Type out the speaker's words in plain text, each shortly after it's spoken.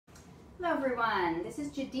Hello everyone, this is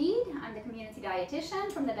Jedid. I'm the Community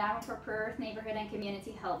Dietitian from the Davenport Perth Neighborhood and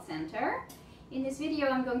Community Health Center. In this video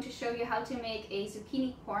I'm going to show you how to make a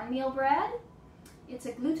zucchini cornmeal bread. It's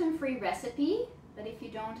a gluten-free recipe, but if you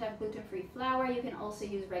don't have gluten-free flour, you can also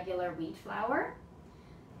use regular wheat flour.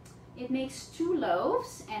 It makes 2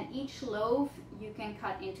 loaves, and each loaf you can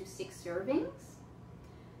cut into 6 servings.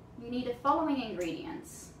 You need the following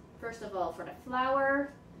ingredients. First of all, for the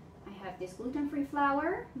flour, I have this gluten-free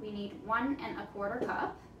flour. We need 1 1/4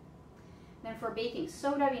 cup. Then for baking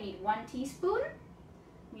soda, we need 1 teaspoon.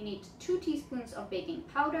 We need 2 teaspoons of baking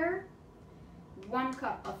powder, 1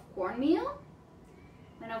 cup of cornmeal.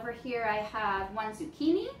 Then over here I have 1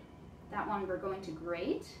 zucchini. That one we're going to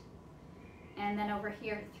grate. And then over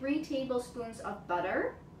here, 3 tablespoons of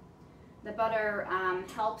butter. The butter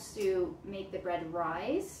helps to make the bread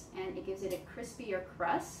rise, and it gives it a crispier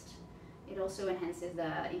crust. It also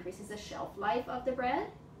increases the shelf life of the bread.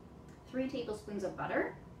 3 tablespoons of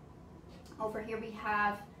butter. Over here we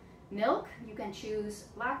have milk. You can choose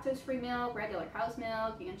lactose-free milk, regular cow's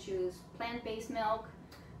milk. You can choose plant-based milk.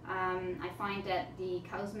 I find that the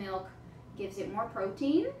cow's milk gives it more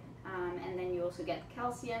protein, and then you also get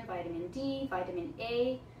calcium, vitamin D, vitamin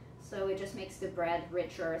A. So it just makes the bread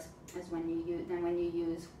richer than when you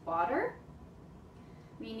use water.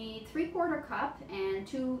 We need 3/4 cup and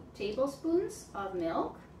 2 tablespoons of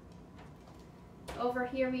milk. Over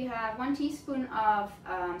here we have 1 teaspoon of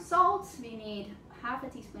salt. We need 1/2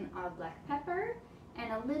 teaspoon of black pepper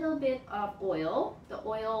and a little bit of oil. The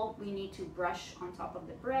oil we need to brush on top of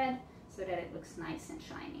the bread so that it looks nice and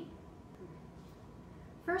shiny.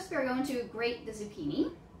 First we're going to grate the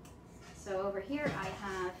zucchini. So over here I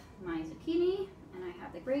have my zucchini and I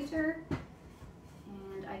have the grater,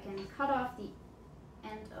 and I can cut off the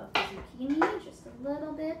end of the zucchini just a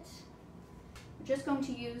little bit. We're just going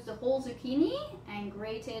to use the whole zucchini and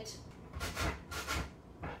grate it.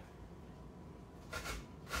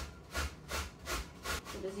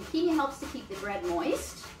 So the zucchini helps to keep the bread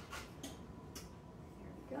moist.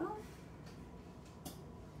 There we go.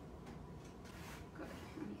 Good.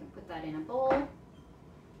 And you can put that in a bowl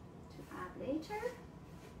to add later.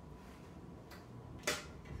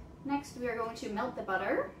 Next we are going to melt the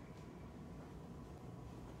butter.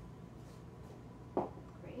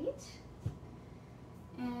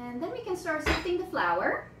 And then we can start sifting the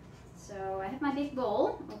flour. So I have my big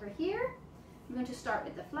bowl over here. I'm going to start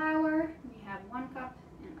with the flour. We have 1 cup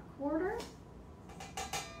and 1/4.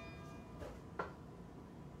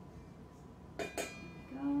 There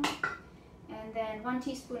we go. And then 1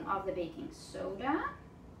 teaspoon of the baking soda.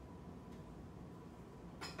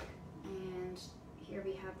 And here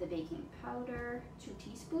we have the baking powder, 2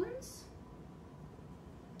 teaspoons.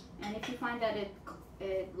 And if you find that it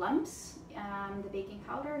lumps the baking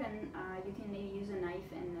powder, then you can maybe use a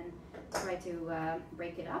knife and then try to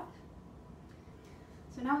break it up.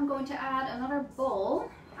 So now I'm going to add another bowl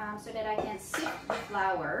so that I can sift the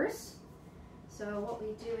flours. So what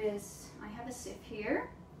we do is, I have a sieve here,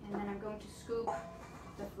 and then I'm going to scoop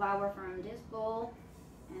the flour from this bowl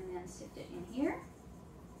and then sift it in here.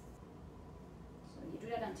 So you do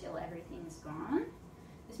that until everything is gone.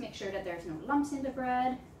 Just make sure that there's no lumps in the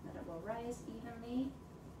bread, that it will rise evenly.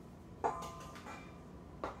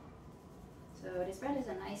 So this bread is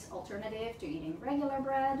a nice alternative to eating regular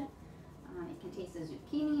bread. It contains the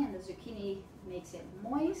zucchini, and the zucchini makes it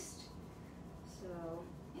moist. So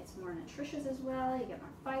it's more nutritious as well. You get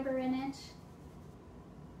more fiber in it.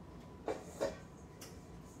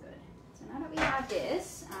 Good. So now that we have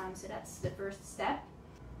this, so that's the first step.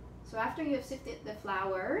 So after you have sifted the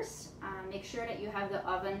flours, make sure that you have the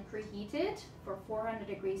oven preheated for 400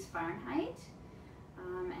 degrees Fahrenheit.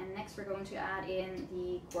 And next we're going to add in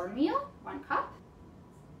the cornmeal, 1 cup.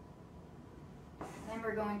 Then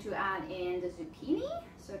we're going to add in the zucchini.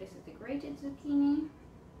 So this is the grated zucchini.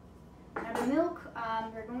 Now the milk,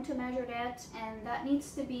 we're going to measure that, and that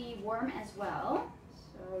needs to be warm as well.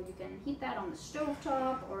 So you can heat that on the stove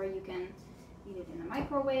top, or you can heat it in the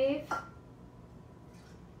microwave.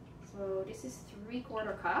 So this is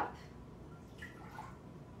 3/4 cup.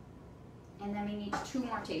 And then we need 2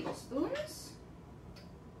 more tablespoons.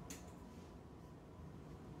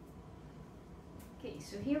 Okay,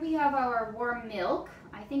 so here we have our warm milk.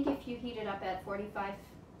 I think if you heat it up at 45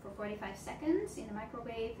 seconds in the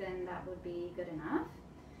microwave, then that would be good enough.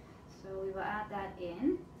 So we will add that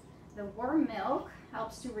in. The warm milk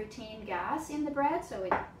helps to retain gas in the bread, so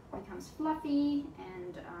it becomes fluffy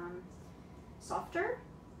and softer.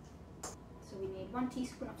 So we need 1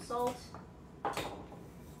 teaspoon of salt,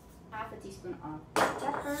 1/2 teaspoon of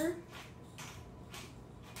pepper,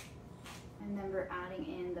 and then we're adding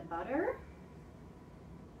in the butter.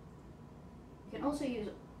 You can also use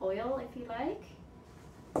oil if you like.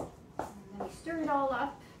 And then we stir it all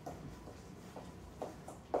up.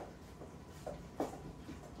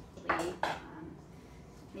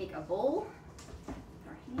 Make a bowl with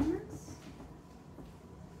our hands.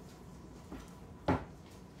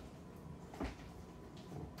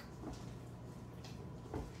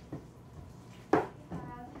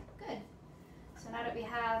 Good. So now that we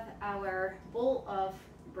have our bowl of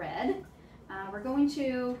bread, we're going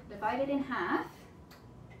to divide it in half.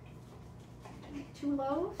 Make 2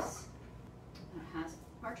 loaves. It has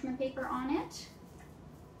parchment paper on it.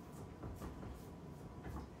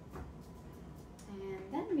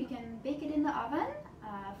 And then we can bake it in the oven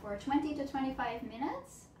for 20 to 25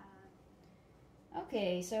 minutes.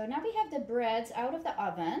 Okay, so now we have the breads out of the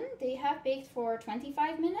oven. They have baked for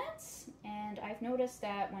 25 minutes, and I've noticed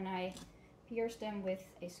that when I pierce them with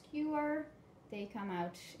a skewer, it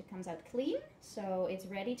comes out clean, so it's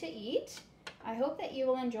ready to eat. I hope that you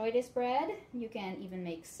will enjoy this bread. You can even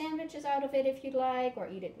make sandwiches out of it if you'd like, or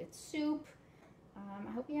eat it with soup.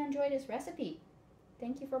 I hope you enjoy this recipe.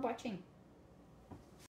 Thank you for watching.